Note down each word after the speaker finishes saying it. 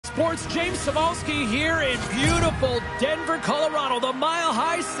Sports, James Cybulski here in beautiful Denver, Colorado. The Mile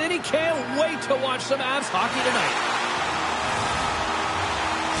High City can't wait to watch some Avs hockey tonight.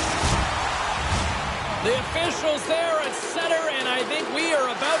 The officials there at center, and I think we are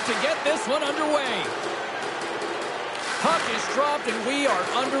about to get this one underway. Puck is dropped, and we are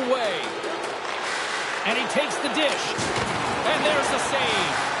underway. And he takes the dish. And there's the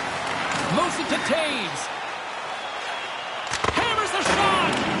save. Moves it to Taves. Hammers the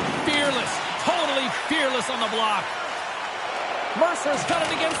shot. Fearless. Totally fearless on the block. Mercer's got it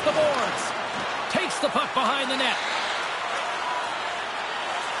against the boards. Takes the puck behind the net.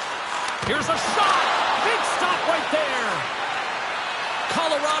 Here's a shot. Big stop right there.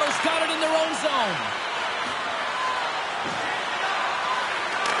 Colorado's got it in their own zone.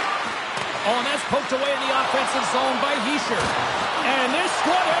 Oh, and that's poked away in the offensive zone by Hischier. And this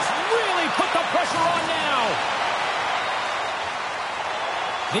squad has really put the pressure on now.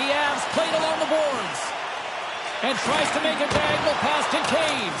 The Avs played along the boards. And tries to make a diagonal pass to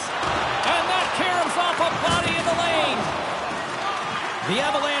Taves. And that caroms off a body in the lane. The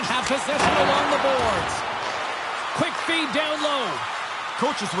Avalanche have possession along the boards. Quick feed down low.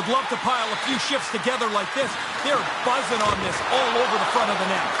 Coaches would love to pile a few shifts together like this. They're buzzing on this all over the front of the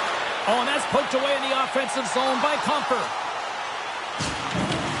net. Oh, and that's poked away in the offensive zone by Comfer.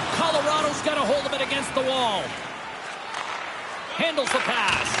 Colorado's got a hold of it against the wall. Handles the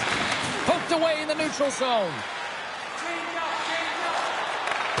pass. Poked away in the neutral zone.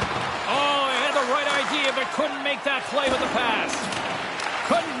 Oh, he had the right idea, but couldn't make that play with the pass.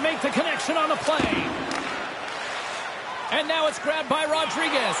 Couldn't make the connection on the play. And now it's grabbed by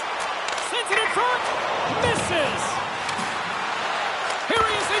Rodriguez. Sends it in front. Misses. Here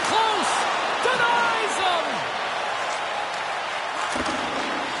he is in close. Denies him.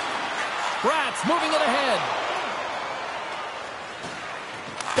 Bratz moving it ahead.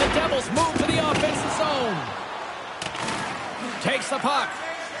 The Devils move to the offensive zone. Takes the puck.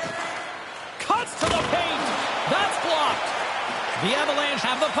 Cuts to the paint. That's blocked. The Avalanche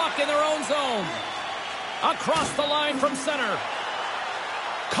have the puck in their own zone. Across the line from center.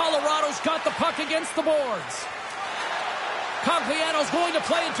 Colorado's got the puck against the boards. Cogliano's going to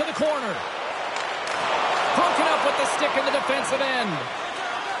play it to the corner. Broken up with the stick in the defensive end.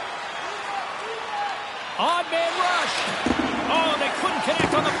 Odd man rush. Oh, they couldn't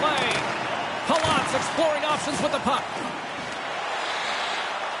connect on the play. Palat's exploring options with the puck.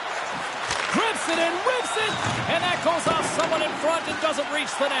 Grips it and rips it. And that goes off someone in front and doesn't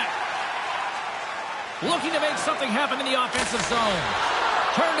reach the net. Looking to make something happen in the offensive zone.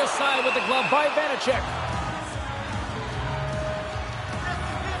 Turned aside with the glove by Vanacek.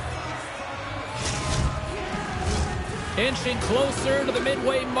 Inching closer to the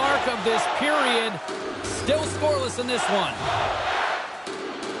midway mark of this period. Still scoreless in this one.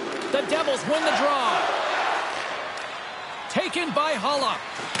 The Devils win the draw. Taken by Hulla.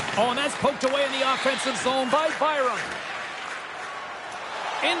 Oh, and that's poked away in the offensive zone by Byram.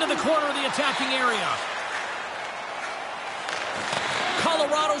 Into the corner of the attacking area.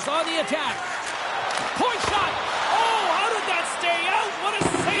 Colorado's on the attack. Point shot. Oh, how did that stay out? What a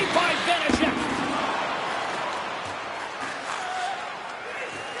save by Vanacek.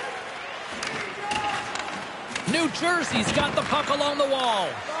 New Jersey's got the puck along the wall.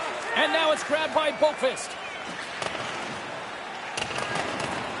 And now it's grabbed by Boqvist.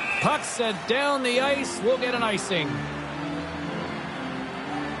 Puck sent down the ice. We'll get an icing.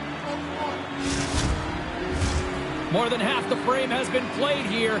 More than half the frame has been played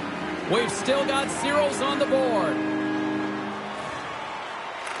here. We've still got zeros on the board.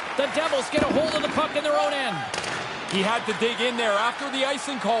 The Devils get a hold of the puck in their own end. He had to dig in there. After the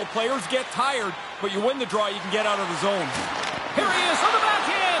icing call, players get tired, but you win the draw, you can get out of the zone. Here he is on the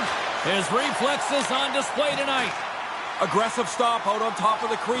backhand. His reflexes on display tonight. Aggressive stop out on top of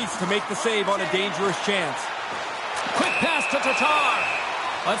the crease to make the save on a dangerous chance. Quick pass to Tatar.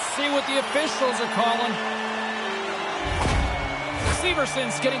 Let's see what the officials are calling.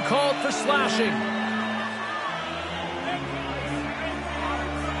 Severson's getting called for slashing.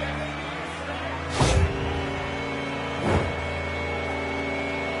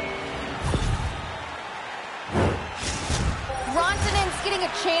 Rantanen's getting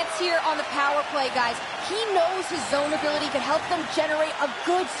a chance here on the power play, guys. He knows his zone ability can help them generate a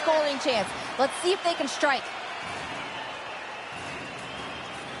good scoring chance. Let's see if they can strike.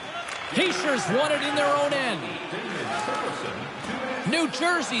 Hischier's won it in their own end. New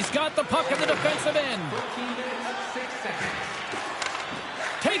Jersey's got the puck in the defensive end.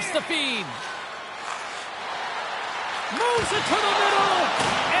 Takes the feed. Moves it to the middle.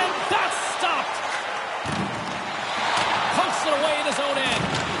 And that's stopped. Pokes it away in his own end.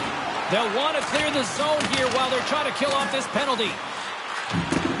 They'll want to clear the zone here while they're trying to kill off this penalty.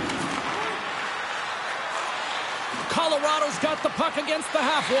 Colorado's got the puck against the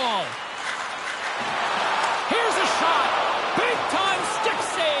half wall. Here's a shot. Big-time stick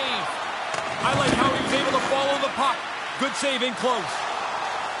save. I like how he was able to follow the puck. Good save in close.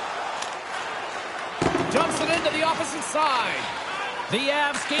 Dumps it into the opposite side. The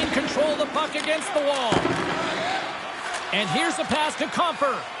Avs gain control of the puck against the wall. And here's a pass to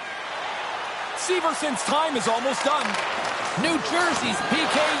Comfer. Severson's time is almost done. New Jersey's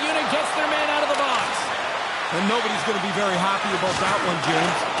PK unit gets their man out of the box. And nobody's going to be very happy about that one,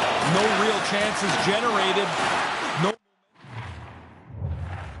 James. No real chances generated. No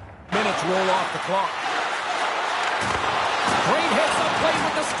minutes roll off the clock. Great hits up play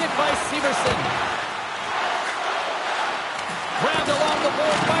with the stick by Severson. Grabbed along the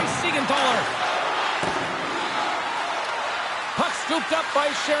board by Siegenthaler. Puck scooped up by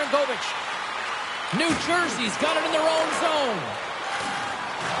Sharangovich. New Jersey's got it in their own zone.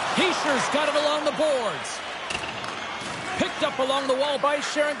 Heischer's got it along the boards. Picked up along the wall by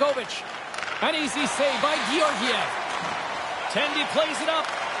Sharangovich. An easy save by Georgiev. Tendy plays it up.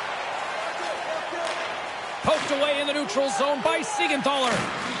 Poked away in the neutral zone by Siegenthaler.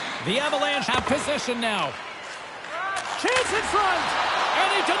 The Avalanche have possession now. Chance in front. And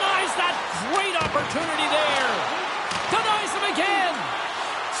he denies that great opportunity there. Denies him again.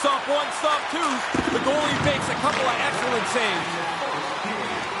 Stop one, stop two. The goalie makes a couple of excellent saves.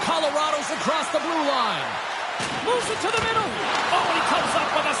 Colorado's across the blue line. Moves it to the middle. Oh, and he comes up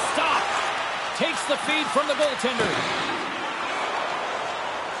with a stop. Takes the feed from the goaltender.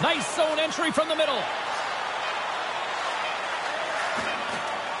 Nice zone entry from the middle.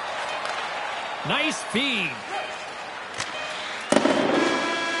 Nice feed.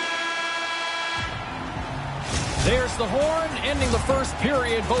 There's the horn, ending the first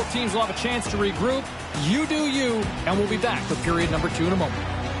period. Both teams will have a chance to regroup. You do you, and we'll be back with period number 2 in a moment.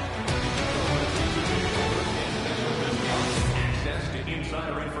 Access to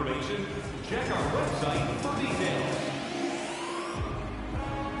insider information? Check our website for details.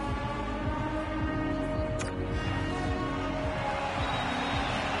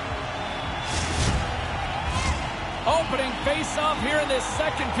 Opening face-off here in this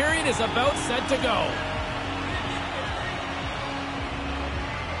second period is about set to go.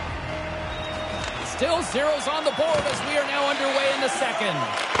 Still zeros on the board as we are now underway in the second.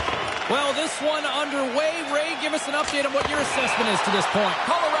 Well, this one underway. Ray, give us an update on what your assessment is to this point.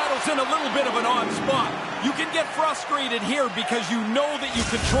 Colorado's in a little bit of an odd spot. You can get frustrated here because you know that you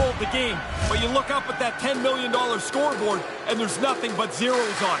controlled the game, but you look up at that $10 million scoreboard and there's nothing but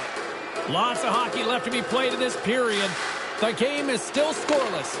zeros on it. Lots of hockey left to be played in this period. The game is still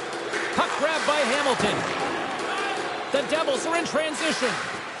scoreless. Puck grab by Hamilton. The Devils are in transition.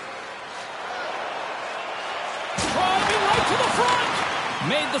 Driving right to the front.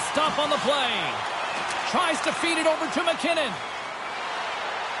 Made the stop on the play. Tries to feed it over to McKinnon.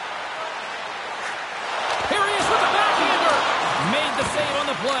 Here he is with the backhander. Made the save on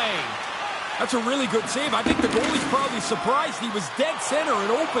the play. That's a really good save. I think the goalie's probably surprised he was dead center and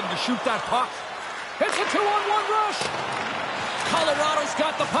open to shoot that puck. It's a 2-on-1 rush. Colorado's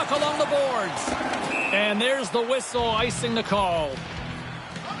got the puck along the boards. And there's the whistle icing the call.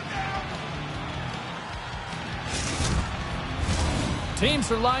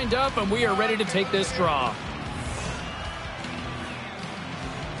 Teams are lined up, and we are ready to take this draw.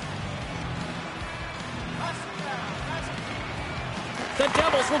 The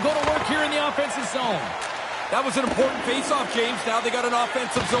Devils will go to work here in the offensive zone. That was an important face-off, James. Now they got an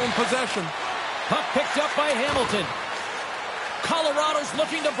offensive zone possession. Puck picked up by Hamilton. Colorado's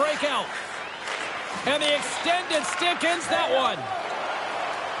looking to break out. And the extended stick ends that one.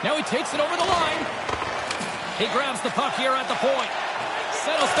 Now he takes it over the line. He grabs the puck here at the point.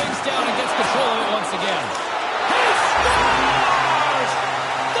 Settles things down and gets control of it once again. He scores!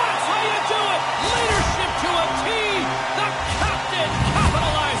 That's how you do it! Leadership to a T! The captain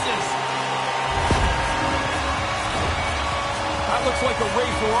capitalizes! That looks like a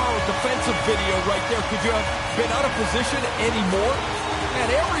Ray Ferraro defensive video right there. Could you have been out of position anymore? Man,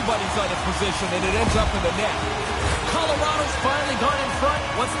 everybody's out of position, and it ends up in the net. Colorado's finally gone in front.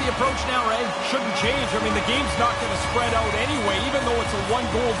 What's the approach now, Ray? Shouldn't change. I mean, the game's not going to spread out anyway. Even though it's a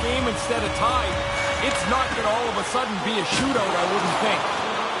one-goal game instead of tied, it's not going to all of a sudden be a shootout, I wouldn't think.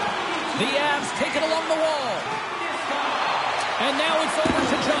 The Avs take it along the wall. And now it's over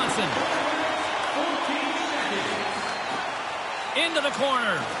to Johnson. Into the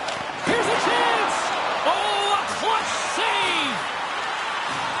corner. Here's a chance. Oh, a clutch save.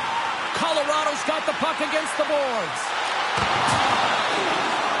 Colorado's got the puck against the boards.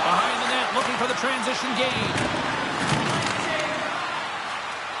 Behind the the transition game.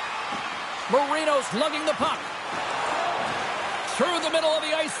 Marino's lugging the puck. Through the middle of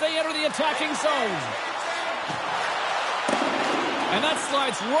the ice, they enter the attacking zone. And that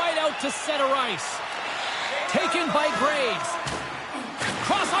slides right out to center ice. Taken by Graves.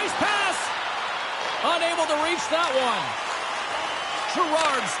 Cross-ice pass. Unable to reach that one.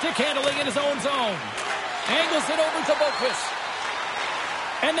 Gerard stick handling in his own zone. Angles it over to Boquist.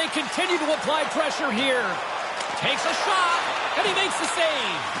 And they continue to apply pressure here. Takes a shot, and he makes the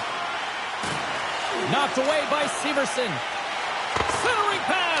save. Knocked away by Severson. Centering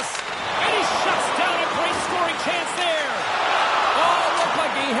pass, and he shuts down a great scoring chance there. Oh, it looked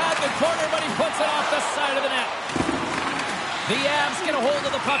like he had the corner, but he puts it off the side of the net. The Avs get a hold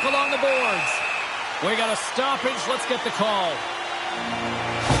of the puck along the boards. We got a stoppage. Let's get the call.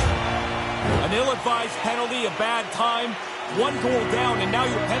 An ill-advised penalty, a bad time. One goal down, and now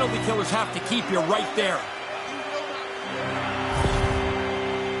your penalty killers have to keep you right there.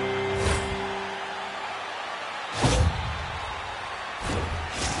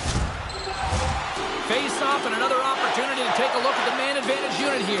 Face-off and another opportunity to take a look at the man advantage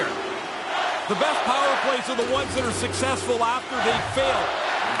unit here. The best power plays are the ones that are successful after they fail.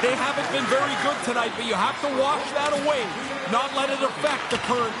 They haven't been very good tonight, but you have to wash that away, not let it affect the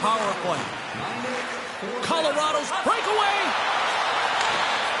current power play. Colorado's breakaway.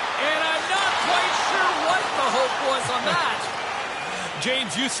 And I'm not quite sure what the hope was on that.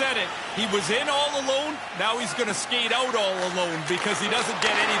 James, you said it. He was in all alone. Now he's going to skate out all alone because he doesn't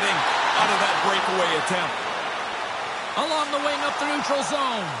get anything out of that breakaway attempt. Along the wing up the neutral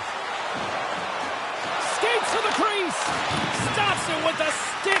zone. Skates to the crease. Stops it with the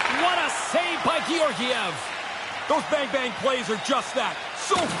stick. What a save by Georgiev. Those bang-bang plays are just that.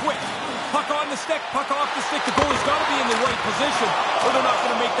 So quick. Puck on the stick, puck off the stick. The goalie's got to be in the right position or they're not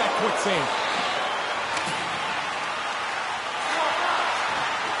going to make that quick save.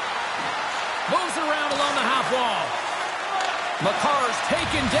 Moves it around along the half wall. Makar's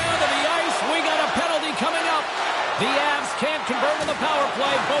taken down to the ice. We got a penalty coming up. The Avs can't convert on the power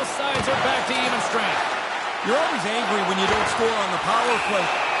play. Both sides are back to even strength. You're always angry when you don't score on the power play,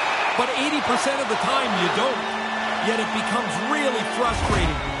 but 80% of the time you don't. Yet it becomes really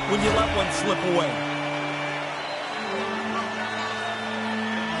frustrating when you let one slip away.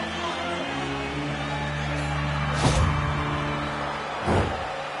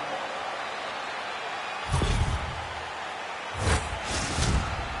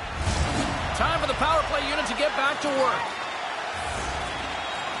 Time for the power play unit to get back to work.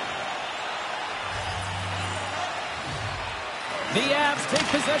 The Avs take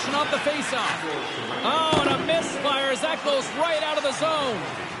possession off the faceoff. Oh, and a misfire as that goes right out of the zone.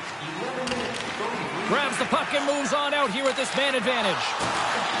 Grabs the puck and moves on out here with this man advantage.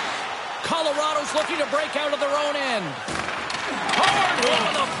 Colorado's looking to break out of their own end. Hard hit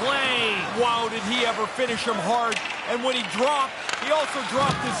on the play. Wow, did he ever finish him hard. And when he dropped, he also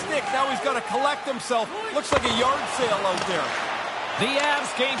dropped his stick. Now he's got to collect himself. Looks like a yard sale out there. The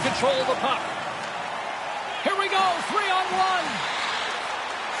Avs gain control of the puck. Here we go, 3-on-1.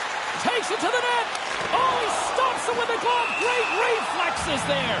 Takes it to the net. Oh, he stops it with a glove. Great reflexes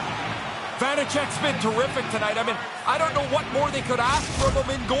there. Vanacek's been terrific tonight. I mean, I don't know what more they could ask from him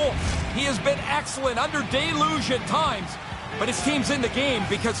in goal. He has been excellent, under deluge at times, but his team's in the game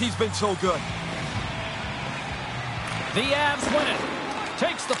because he's been so good. The Avs win it.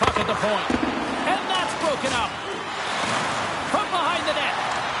 Takes the puck at the point. And that's broken up. From behind the net.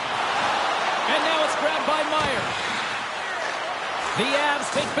 And now it's grabbed by Meyer. The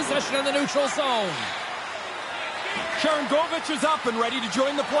Avs take possession in the neutral zone. Sharangovich is up and ready to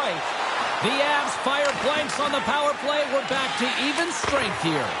join the play. The Avs fire blanks on the power play. We're back to even strength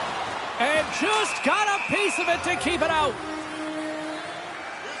here. And just got a piece of it to keep it out.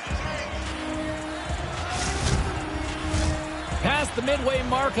 Past the midway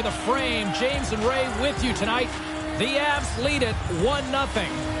mark of the frame, James and Ray with you tonight. The Avs lead it 1-0.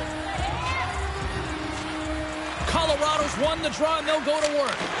 Colorado's won the draw, and they'll go to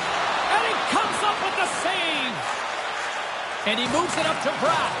work. And he comes up with the save. And he moves it up to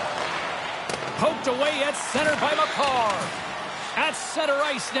Pratt. Poked away at center by Makar. At center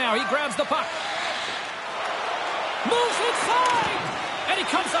ice now. He grabs the puck. Moves inside. And he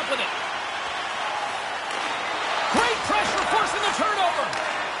comes up with it. Great pressure forcing the turnover.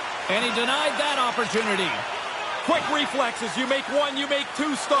 And he denied that opportunity. Quick reflexes. You make one, you make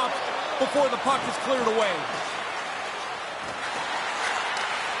two stops before the puck is cleared away.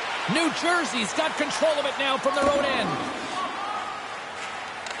 New Jersey's got control of it now from their own end.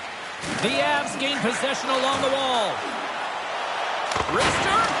 The Avs gain possession along the wall.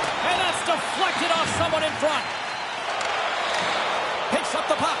 Wrister, and that's deflected Deflected off someone in front. Picks up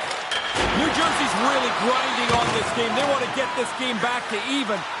the puck. New Jersey's really grinding on this game. They want to get this game back to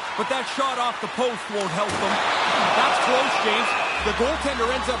even, but that shot off the post won't help them. That's close, James. The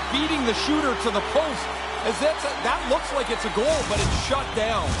goaltender ends up beating the shooter to the post. That looks like it's a goal, but it's shut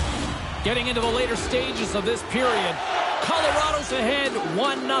down. Getting into the later stages of this period, Colorado's ahead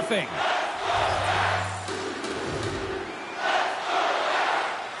 1-0.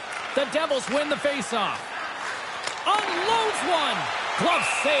 The Devils win the faceoff. Unloads one. Glove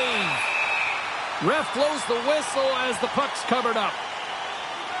save. Ref blows the whistle as the puck's covered up.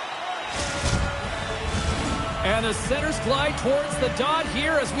 And the centers glide towards the dot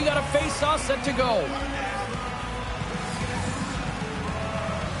here as we got a face-off set to go.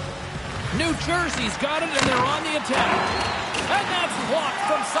 New Jersey's got it, and they're on the attack. And that's blocked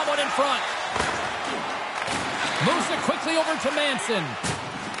from someone in front. Moves it quickly over to Manson.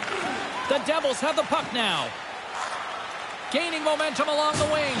 The Devils have the puck now. Gaining momentum along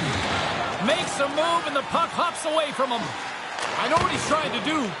the wing. Makes a move, and the puck hops away from him. I know what he's trying to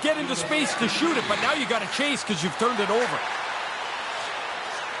do, get into space to shoot it, but now you got to chase because you've turned it over.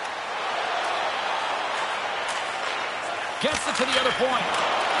 Gets it to the other point.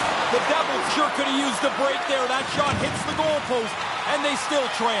 The Devils sure could have used the break there. That shot hits the goalpost, and they still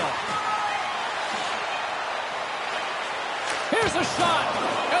trail. Here's a shot,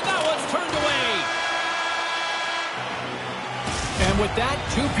 and that one's turned away. And with that,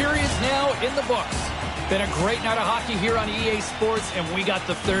 2 periods now in the books. Been a great night of hockey here on EA Sports, and we got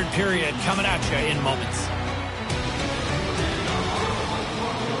the 3rd period coming at you in moments.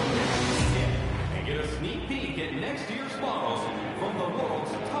 And get a sneak peek at next year's models from the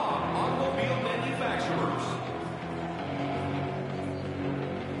world's top automobile manufacturers.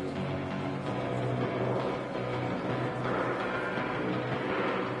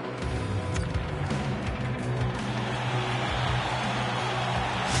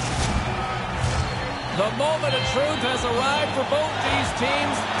 The moment of truth has arrived for both these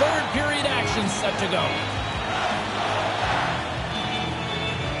teams. 3rd period action set to go.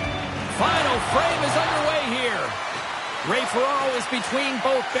 Final frame is underway here. Ray Ferraro is between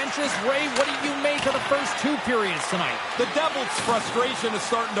both benches. Ray, what do you make of the first 2 periods tonight? The Devils' frustration is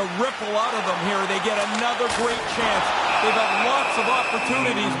starting to ripple out of them here. They get another great chance. They've had lots of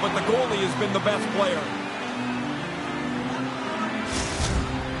opportunities, but the goalie has been the best player.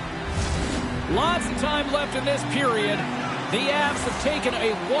 Lots of time left in this period. The Avs have taken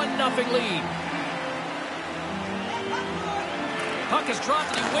a 1-0 lead. Puck is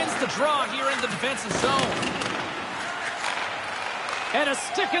dropped, and he wins the draw here in the defensive zone. And a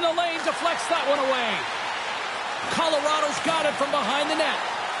stick in the lane deflects that one away. Colorado's got it from behind the net.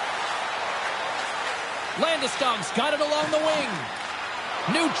 Landeskog's got it along the wing.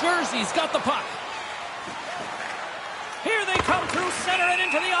 New Jersey's got the puck. Here they come through center and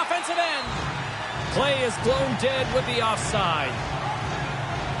into the offensive end. Play is blown dead with the offside.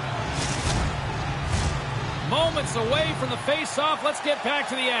 Moments away from the face-off. Let's get back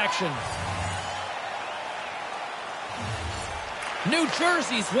to the action. New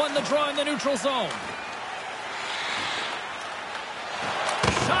Jersey's won the draw in the neutral zone.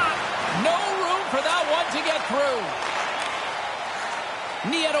 Shot. No room for that one to get through.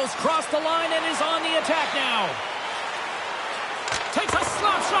 Nieto's crossed the line and is on the attack now. Takes a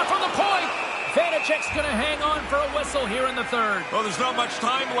slap shot from the point. Vanacek's going to hang on for a whistle here in the 3rd. Well, there's not much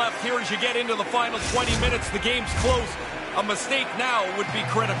time left here as you get into the final 20 minutes. The game's close. A mistake now would be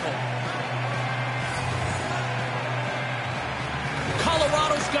critical.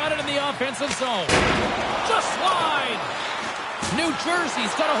 Colorado's got it in the offensive zone. Just wide. New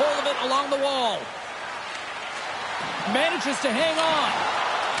Jersey's got a hold of it along the wall. Manages to hang on.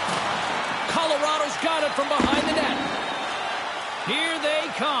 Colorado's got it from behind the net. Here they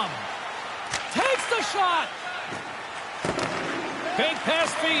come. Takes the shot. Fake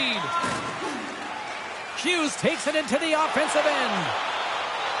pass feed. Hughes takes it into the offensive end.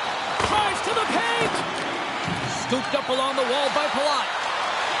 Drives to the paint. Scooped up along the wall by Palat.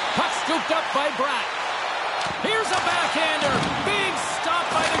 Puck scooped up by Bratt. Here's a backhander. Big stop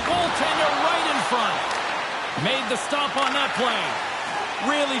by the goaltender right in front. Made the stop on that play.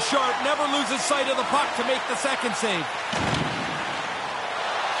 Really sharp. Never loses sight of the puck to make the second save.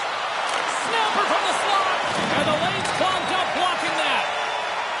 Snapper from the slot. And the lane's clogged up blocking that.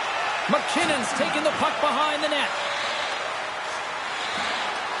 McKinnon's taking the puck behind the net.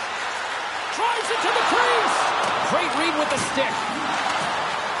 Drives it to the crease. Great read with the stick.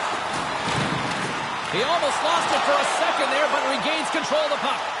 He almost lost it for a second there, but regains control of the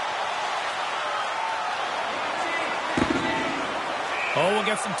puck. Oh, we'll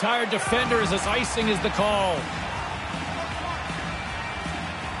get some tired defenders as icing is the call.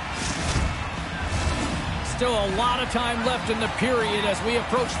 Still a lot of time left in the period as we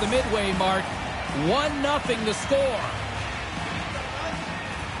approach the midway mark. 1-0 the score.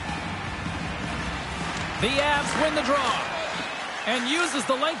 The Avs win the draw and uses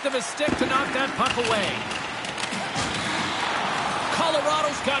the length of his stick to knock that puck away.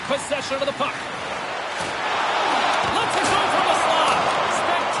 Colorado's got possession of the puck. Let's it go from the slot.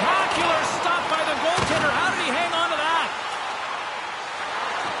 Spectacular stop by the goaltender. How did he hang on to that?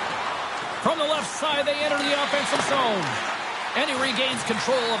 From the left side, they enter the offensive zone. And he regains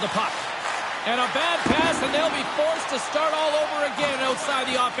control of the puck. And a bad pass, and they'll be forced to start all over again outside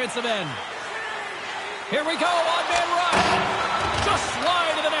the offensive end. Here we go, on-man rush. Just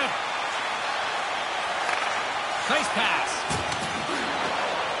slide to the net. Nice pass.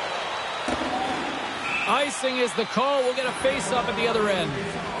 Icing is the call. We'll get a face-up at the other end.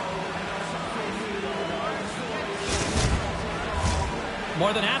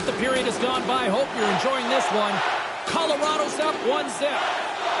 More than half the period has gone by. Hope you're enjoying this one. Colorado's up 1-0.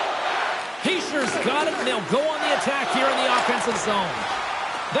 Heischer's got it, and they'll go on the attack here in the offensive zone.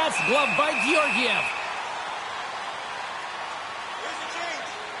 That's gloved by Georgiev.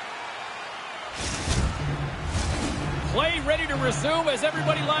 Play ready to resume as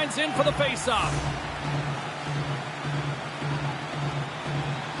everybody lines in for the face-off.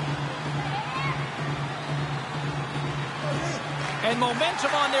 And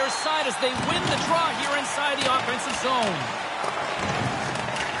momentum on their side as they win the draw here inside the offensive zone.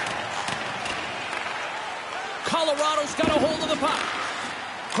 Colorado's got a hold of the puck.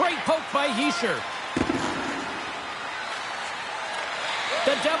 Great poke by Hischier.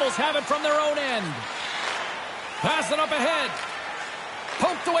 The Devils have it from their own end. Pass it up ahead.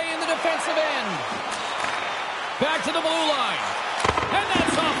 Poked away in the defensive end. Back to the blue line. And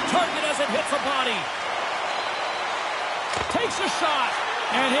that's off target as it hits a body. Takes a shot,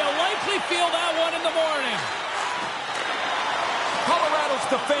 and he'll likely feel that one in the morning. Colorado's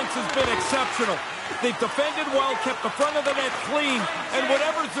defense has been exceptional. They've defended well, kept the front of the net clean, and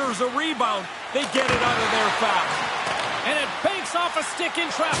whenever there's a rebound, they get it out of there fast. And it banks off a stick in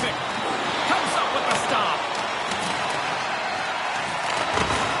traffic. Comes up with the stop.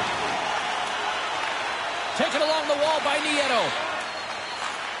 Taken along the wall by Nieto.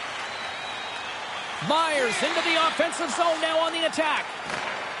 Myers into the offensive zone now on the attack.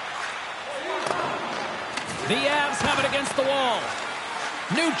 The Avs have it against the wall.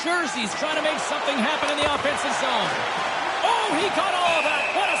 New Jersey's trying to make something happen in the offensive zone. Oh, he got all of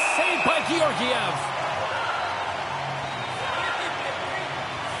that. What a save by Georgiev.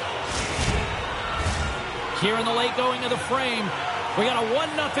 Here in the late going of the frame, we got a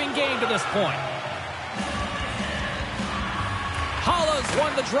 1-0 game to this point. Holla's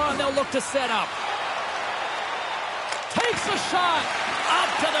won the draw, and they'll look to set up. Takes a shot.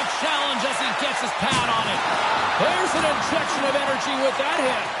 Up to the challenge as he gets his pad on it. There's an injection of energy with that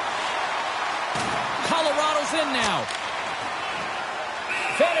hit. Colorado's in now.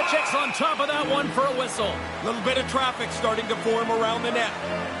 Vanacek's on top of that one for a whistle. A little bit of traffic starting to form around the net.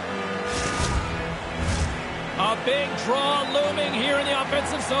 A big draw looming here in the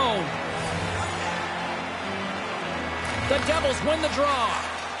offensive zone. The Devils win the draw.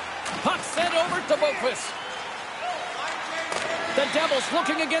 Puck sent over to Boqvist. The Devils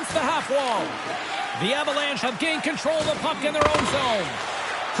looking against the half wall. The Avalanche have gained control of the puck in their own zone.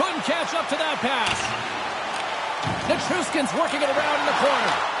 Couldn't catch up to that pass. Nichushkin's working it around in the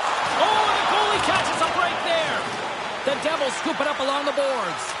corner. Oh, and the goalie catches a break there. The Devils scoop it up along the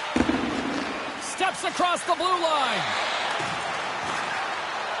boards. Steps across the blue line.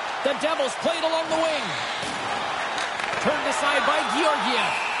 The Devils played along the wing. Turned aside by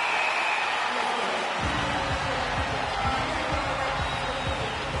Georgiev.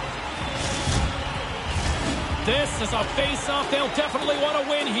 This is a face-off they'll definitely want to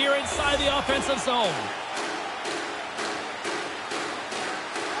win here inside the offensive zone.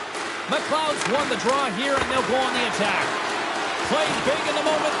 McLeod's won the draw here, and they'll go on the attack. Played big in the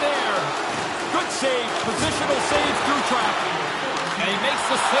moment there. Good save. Positional save through traffic. And he makes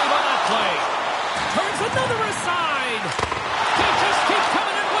the save on that play. Turns another aside. They just keep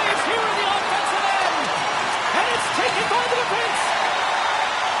coming in waves here in the offensive end. And it's taken by the defense.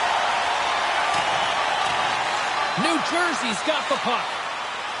 New Jersey's got the puck.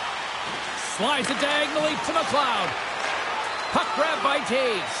 Slides it diagonally to McLeod. Puck grabbed by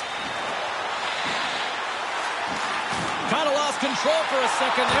Taves. Kind of lost control for a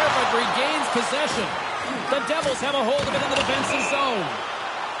second there, but regains possession. The Devils have a hold of it in the defensive zone.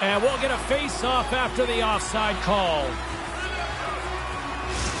 And we'll get a face-off after the offside call.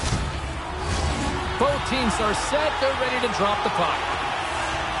 Both teams are set. They're ready to drop the puck.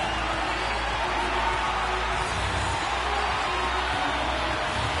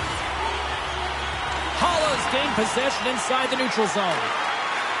 Holla's gained possession inside the neutral zone.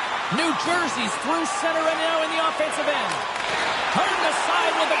 New Jersey's through center and now in the offensive end. Turned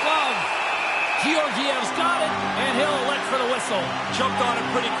aside with the glove. Georgiev's got it, and he'll elect for the whistle. Jumped on it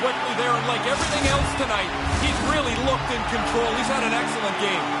pretty quickly there, and like everything else tonight, he's really looked in control. He's had an excellent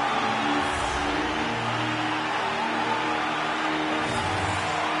game.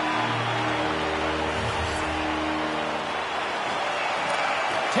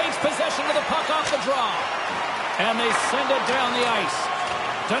 Takes possession of the puck off the draw. And they send it down the ice.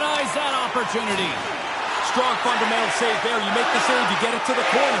 Denies that opportunity. Strong fundamental save there. You make the save, you get it to the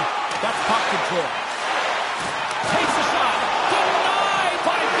corner. That's puck control. Takes a shot. Denied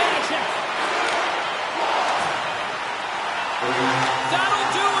by Vanacek. That'll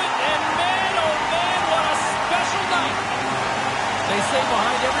do it. And man, oh man, what a special night. They say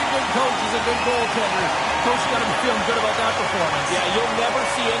behind every good coach is a good goaltender. Coach got to be feeling good about that performance. Yeah, you'll never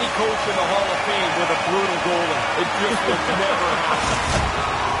see any coach in the Hall of Fame with a brutal goalie. It just would never happen.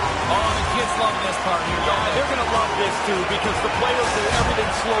 Oh, the kids love this part here, don't they? They're going to love this, too, because the players,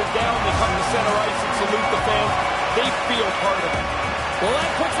 everything's slowed down. They come to center ice and salute the fans. They feel part of it. Well,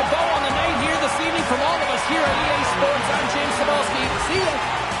 that puts a bow on the night here this evening from all of us here at EA Sports. I'm James Cebulski. See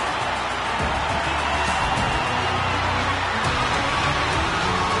ya.